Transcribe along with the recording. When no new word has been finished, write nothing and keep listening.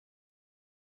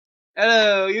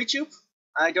Hello YouTube.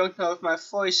 I don't know if my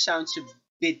voice sounds a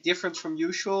bit different from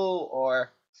usual or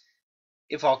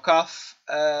if I'll cough,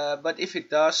 but if it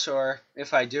does or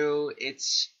if I do,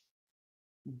 it's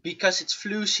because it's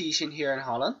flu season here in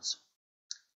Holland.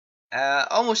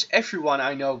 Almost everyone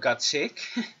I know got sick.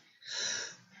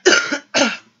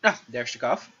 There's the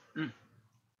cough.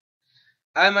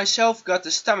 I myself got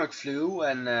the stomach flu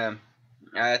and I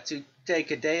had to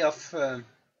take a day off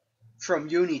from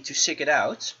uni to sick it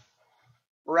out.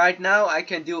 Right now I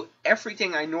can do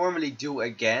everything I normally do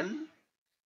again,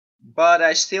 but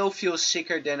I still feel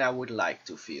sicker than I would like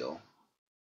to feel.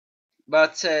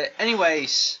 But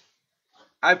anyways,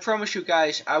 I promised you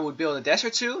guys I would build a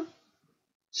desert zoo,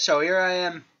 so here I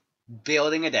am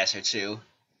building a desert zoo.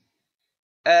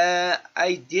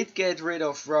 I did get rid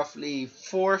of roughly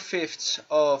 4/5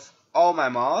 of all my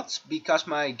mods because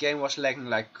my game was lagging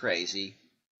like crazy.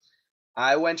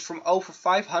 I went from over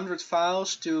 500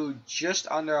 files to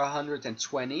just under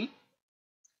 120.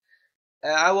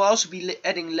 I will also be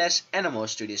adding less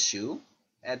animals to this zoo,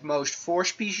 at most 4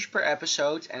 species per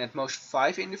episode and at most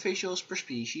 5 individuals per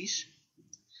species,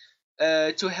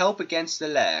 to help against the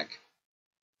lag.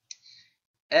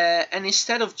 And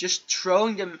instead of just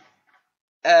throwing them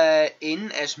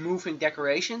in as moving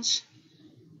decorations,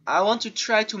 I want to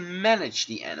try to manage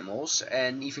the animals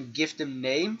and even give them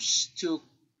names to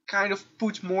kind of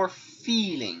put more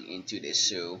feeling into this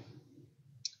zoo.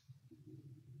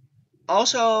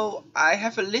 Also, I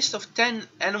have a list of 10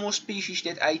 animal species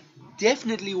that I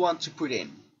definitely want to put in.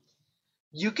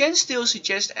 You can still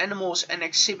suggest animals and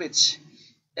exhibits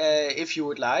if you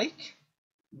would like,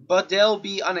 but they'll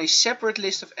be on a separate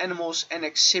list of animals and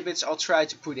exhibits I'll try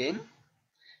to put in.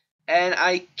 And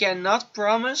I cannot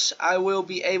promise I will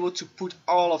be able to put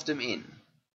all of them in.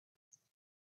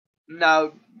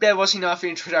 Now, that was enough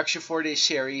introduction for this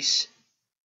series.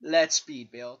 Let's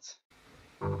speed build.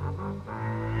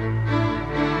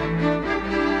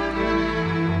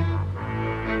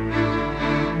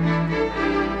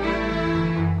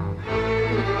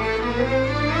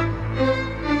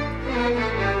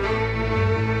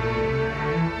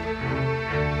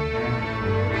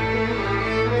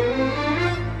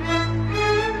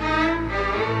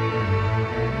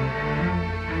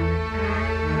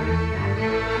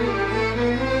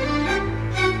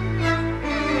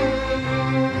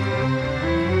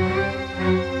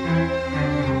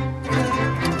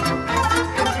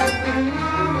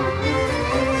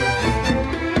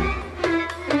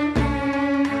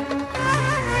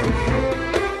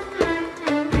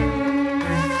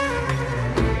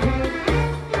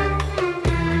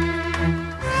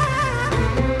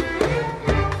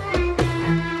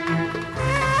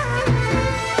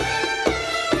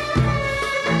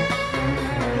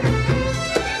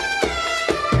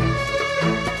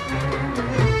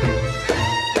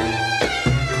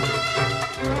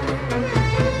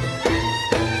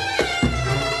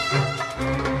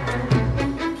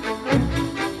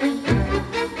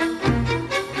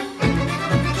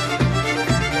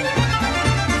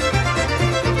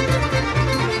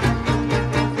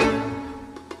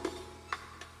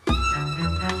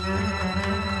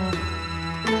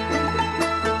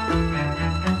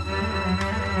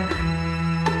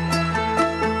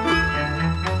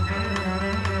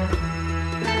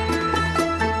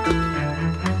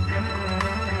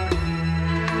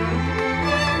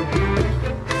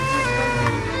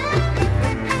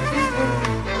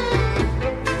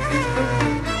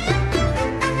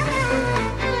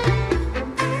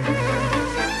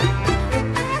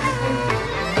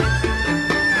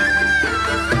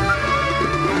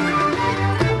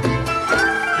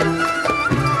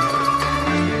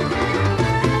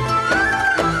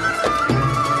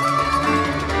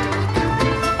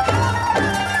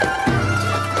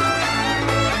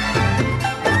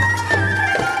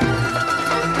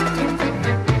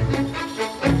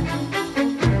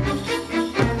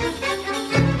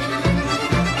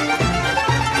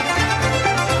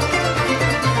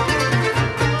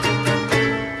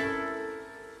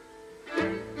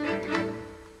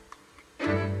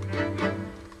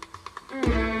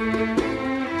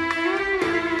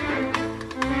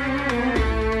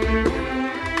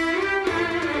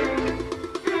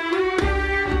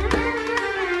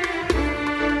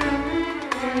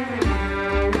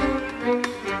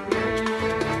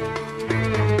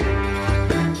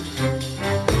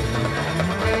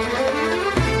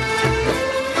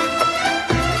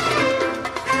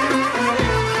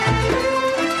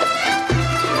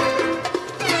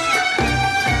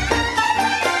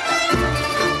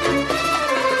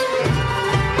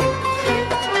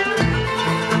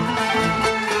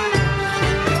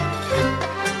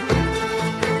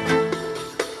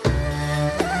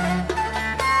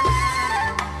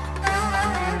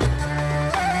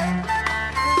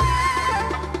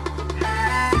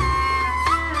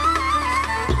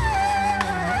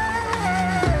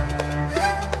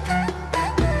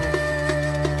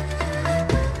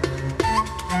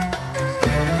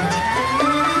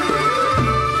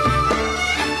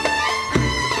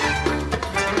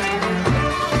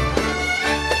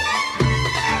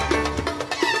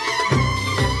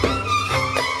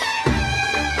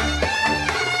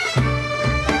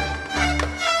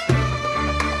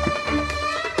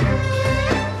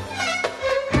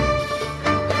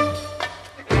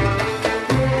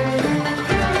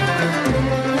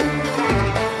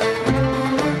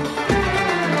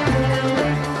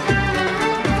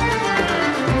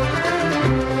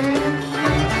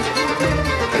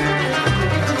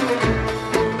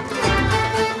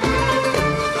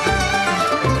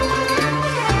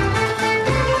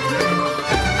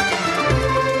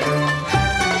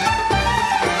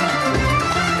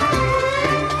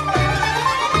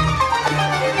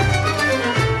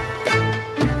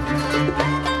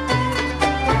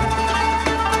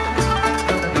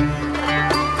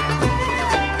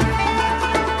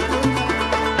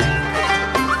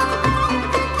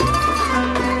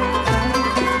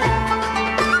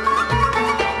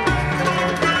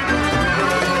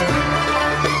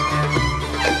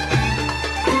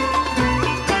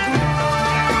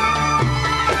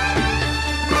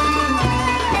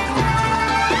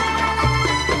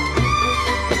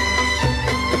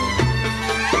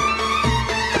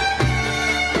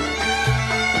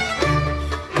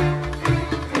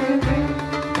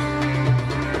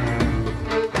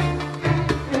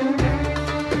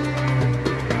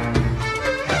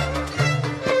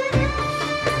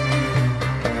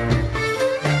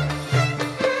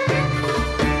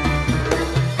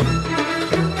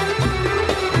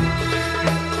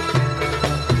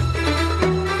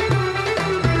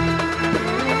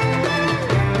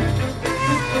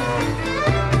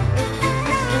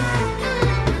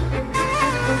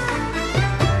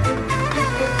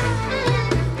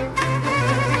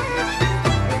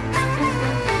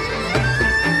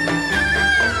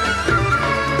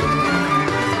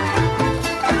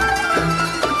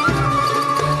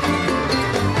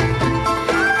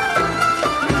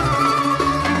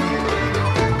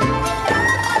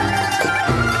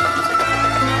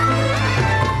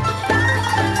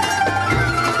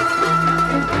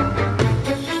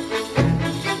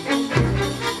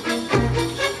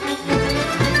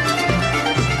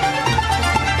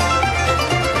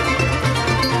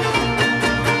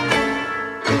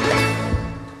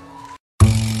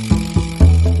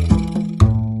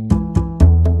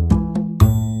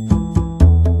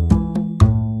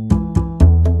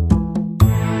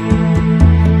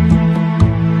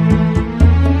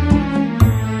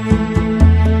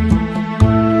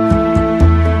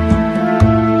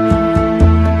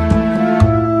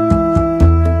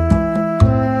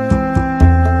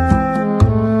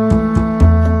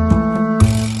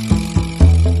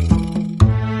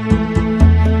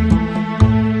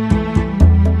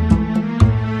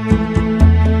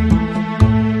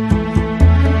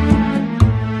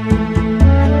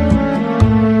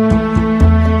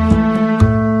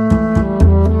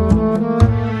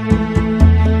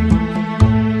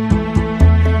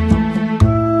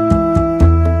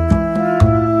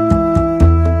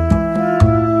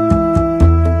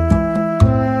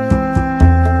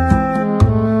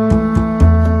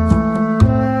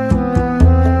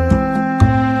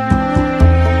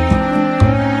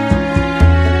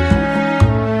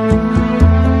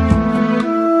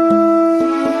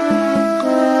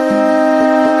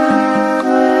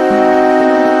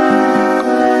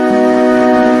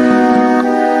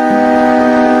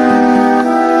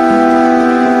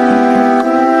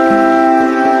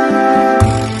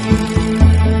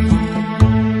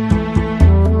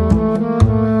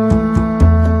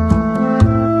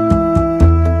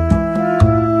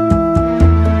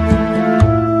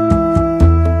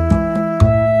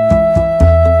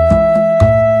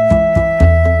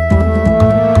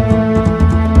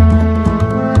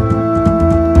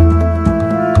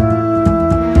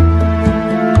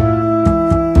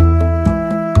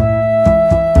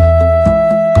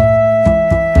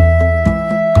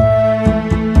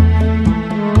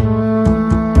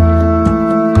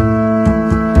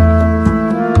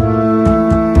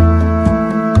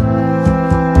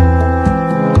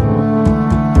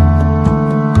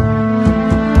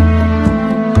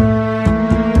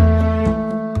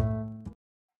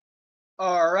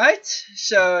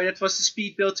 So that was the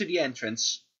speed build to the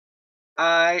entrance.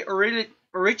 I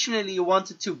originally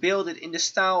wanted to build it in the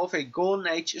style of a Golden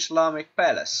Age Islamic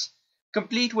palace,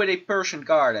 complete with a Persian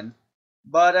garden,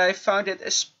 but I found that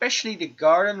especially the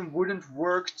garden wouldn't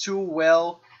work too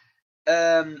well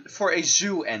for a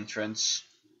zoo entrance.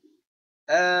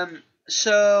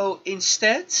 So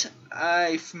instead,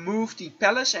 I've moved the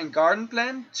palace and garden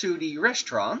plan to the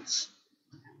restaurant,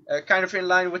 kind of in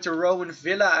line with the Roman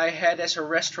villa I had as a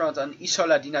restaurant on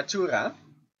Isola di Natura.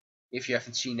 If you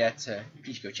haven't seen that,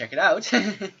 please go check it out.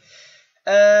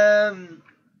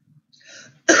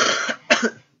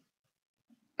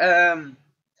 um,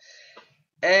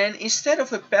 and instead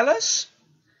of a palace,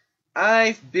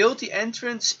 I've built the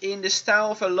entrance in the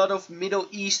style of a lot of Middle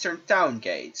Eastern town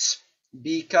gates,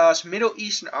 because Middle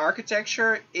Eastern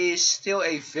architecture is still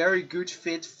a very good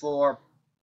fit for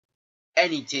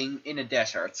anything in a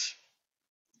desert.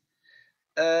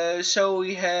 So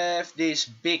we have this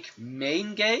big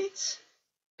main gate,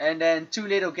 and then two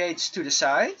little gates to the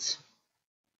side.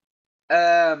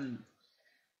 And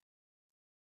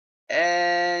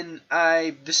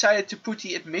I decided to put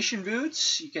the admission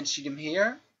routes, you can see them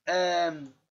here,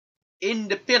 in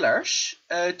the pillars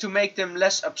to make them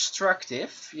less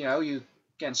obstructive. You know, you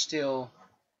can still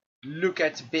look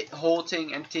at the whole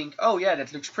thing and think, oh yeah,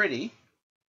 that looks pretty.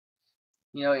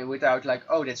 You know, without like,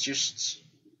 oh, that's just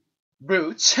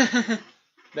brutes,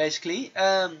 basically.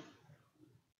 So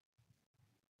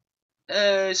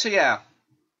yeah.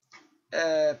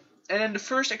 And then the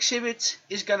first exhibit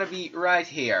is gonna be right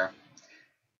here.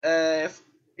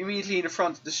 Immediately in the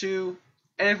front of the zoo.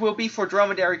 And it will be for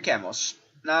dromedary camels.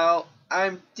 Now,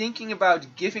 I'm thinking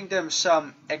about giving them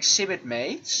some exhibit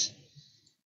mates.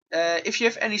 If you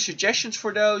have any suggestions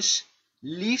for those,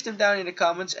 leave them down in the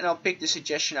comments and I'll pick the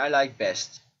suggestion I like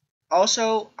best.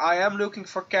 Also, I am looking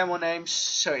for camel names,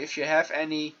 so if you have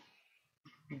any,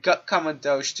 comment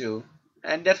those too.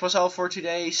 And that was all for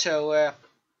today, so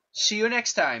see you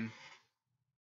next time.